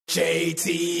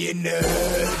JT and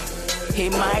Nerd. He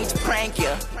might prank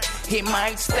you. He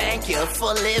might spank you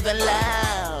for living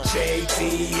loud.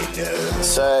 JT and Nerd.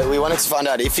 So we wanted to find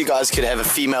out if you guys could have a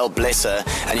female blesser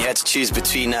and you had to choose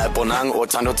between Bonang or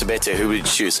Thando Thabooty, who would you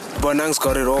choose? Bonang's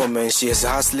got it all, man. She is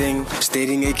hustling,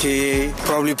 dating AKA,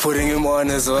 probably putting him on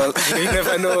as well. You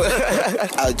never know.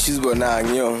 I'll choose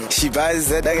Bonang, yo. She buys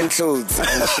that clothes.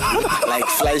 Like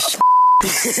flash.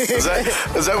 Is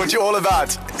that what you're all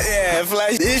about? Yeah,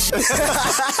 flash-ish.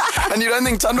 And you don't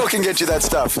think Thando can get you that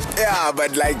stuff? Yeah,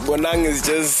 but like Bonang is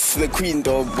just the queen,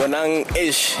 dog.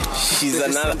 Bonang-ish. She's a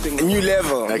new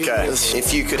level. Okay.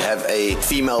 If you could have a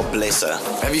female blesser,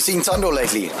 have you seen Thando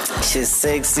lately? She's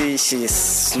sexy,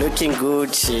 she's looking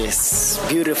good, she's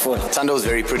beautiful. Thando's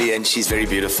very pretty and she's very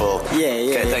beautiful. Yeah.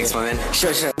 Okay, thanks, my man.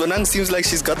 Sure. Bonang seems like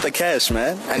she's got the cash,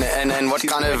 man. And what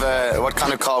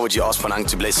kind of car would you ask Bonang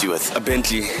to bless you with? A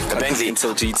Bentley. A Bentley.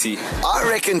 Until GT. I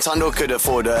reckon Thando could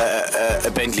afford a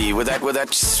Bentley. Would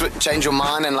that change your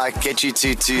mind and like get you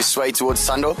to sway towards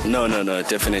Thando? No,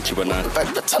 definitely Bonang. But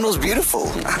Thando's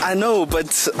beautiful. I know, but...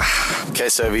 Okay,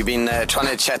 so we've been trying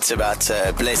to chat about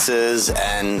blessers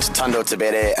and Thando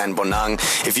Thabooty and Bonang.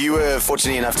 If you were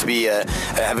fortunate enough to be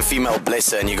have a female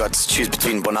blesser and you got to choose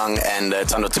between Bonang and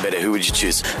Thando Thabooty, who would you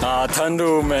choose?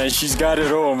 Thando, man, she's got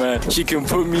it all, man. She can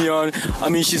put me on. I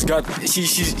mean, she's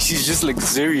just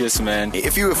luxurious, man.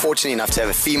 If you were fortunate enough to have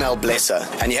a female blesser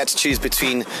and you had to choose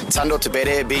between Thando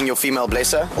Thabooty being your female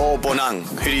blesser or Bonang,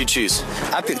 who do you choose?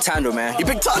 I picked Thando, man. You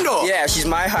picked Thando? Yeah, she's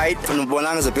my height, and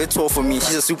Bonang is a bit tall for me.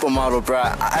 She's a supermodel,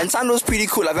 bruh. And Thando's pretty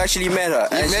cool. I've actually met her.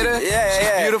 You've met her? Yeah.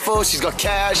 She's beautiful. She's got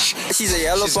cash. She's a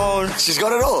yellow bone. She's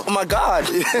got it all. Oh my God.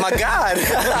 My God.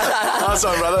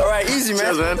 Awesome, brother. All right, easy, man.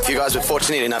 Cheers, man. If you guys were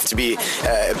fortunate enough to be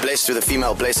blessed with a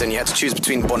female blesser and you had to choose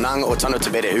between Bonang or Thando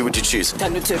Thabooty, who would you choose?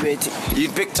 Thando Thabooty.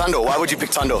 You'd pick Thando. Why would you pick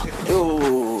Thando?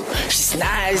 Oh, she's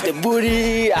nice, the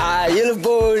booty, yellow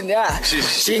bone, yeah.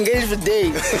 She engaged for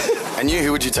days. And you,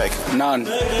 who would you take? None.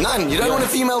 None? You don't want a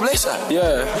female blesser?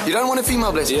 Yeah. You don't want a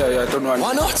female blesser? Yeah, I don't want.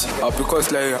 Why not?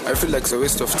 Because like I feel like it's a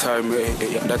waste of time.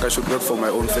 Like I should work for my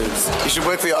own things. You should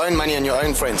work for your own money and your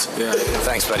own friends. Yeah.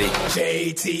 Thanks, buddy.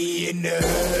 JT and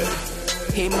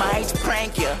Nerd. He might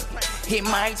prank you. He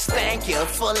might spank you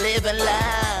for living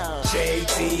loud.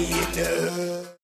 JT and Nerd.